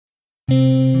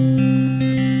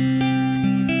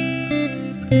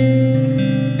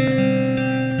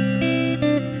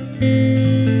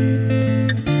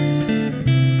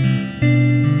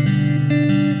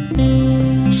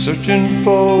Searching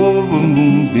for a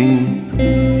moonbeam,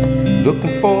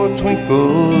 looking for a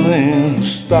twinkle in a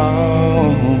star.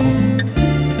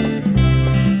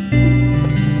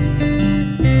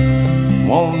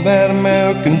 Want that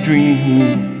American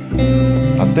dream,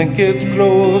 I think it's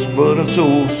close but it's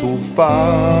oh so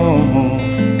far.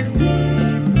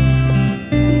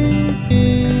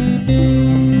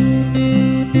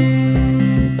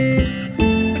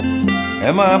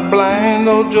 Am I blind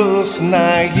or just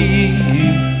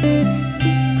naive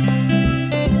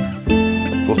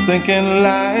for thinking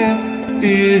life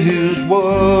is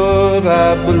what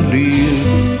I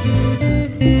believe?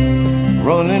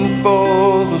 Running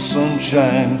for the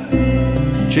sunshine,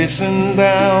 chasing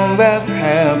down that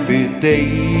happy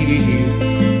day,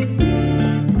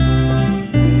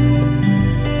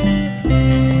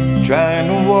 trying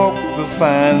to walk the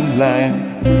fine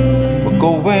line, but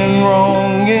going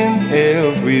wrong in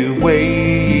every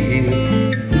way.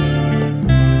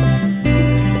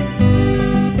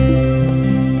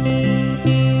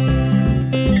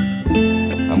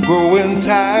 I'm growing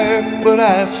tired, but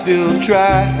I still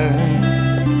try.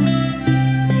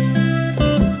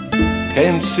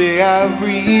 Can't say I've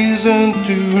reason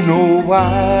to know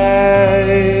why.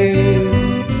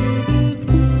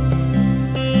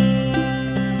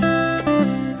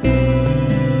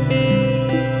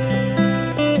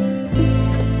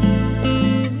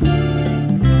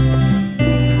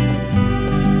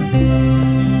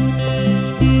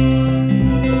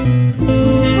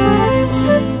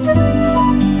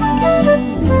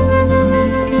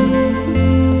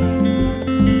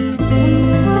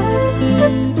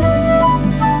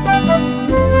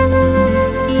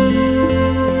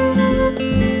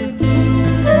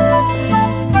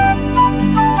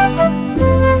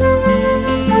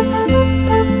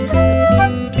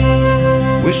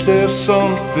 Wish there's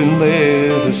something there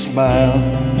to smile,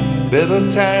 better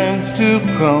times to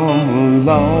come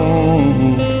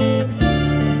along.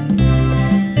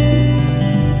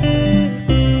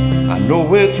 I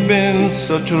know it's been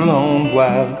such a long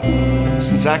while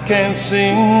since I can't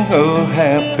sing a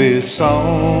happy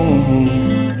song.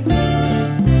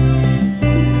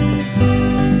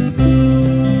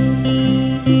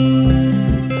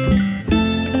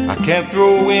 I can't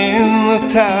throw in the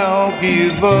towel,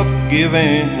 give up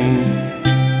giving.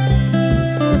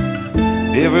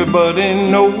 Everybody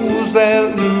knows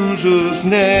that losers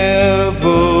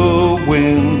never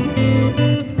win.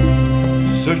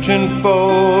 Searching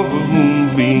for a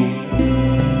moonbeam,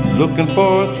 looking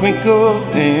for a twinkle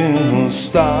in a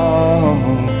star.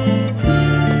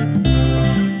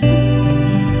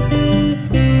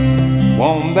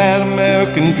 Want that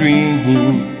American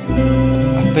dream,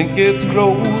 I think it's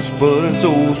close, but it's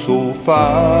oh so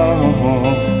far.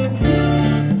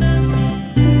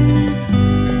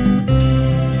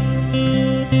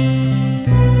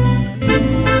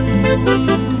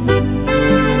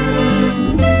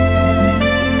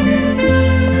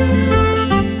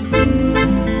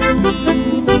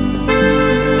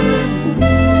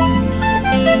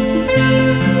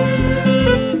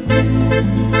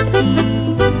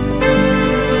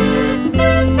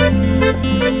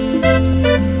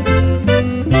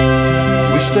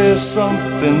 Wish there's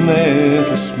something there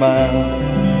to smile,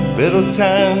 better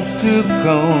times to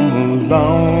come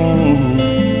along.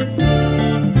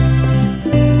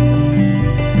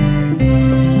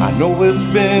 I know it's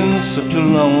been such a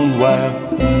long while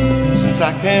since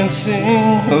I can't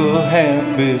sing a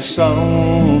happy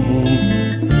song.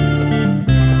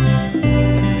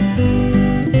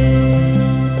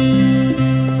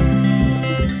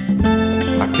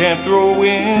 I can't throw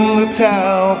in the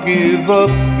towel, give up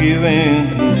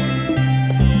giving.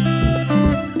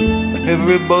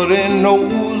 Everybody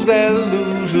knows that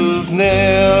losers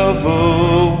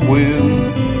never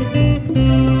win.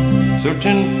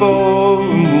 Searching for a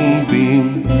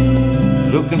moonbeam,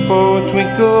 looking for a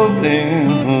twinkle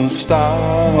in a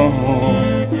star.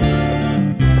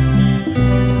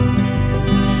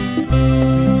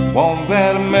 Want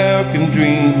that American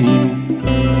dream,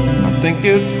 I think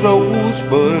it's close,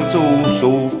 but it's oh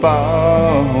so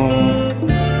far.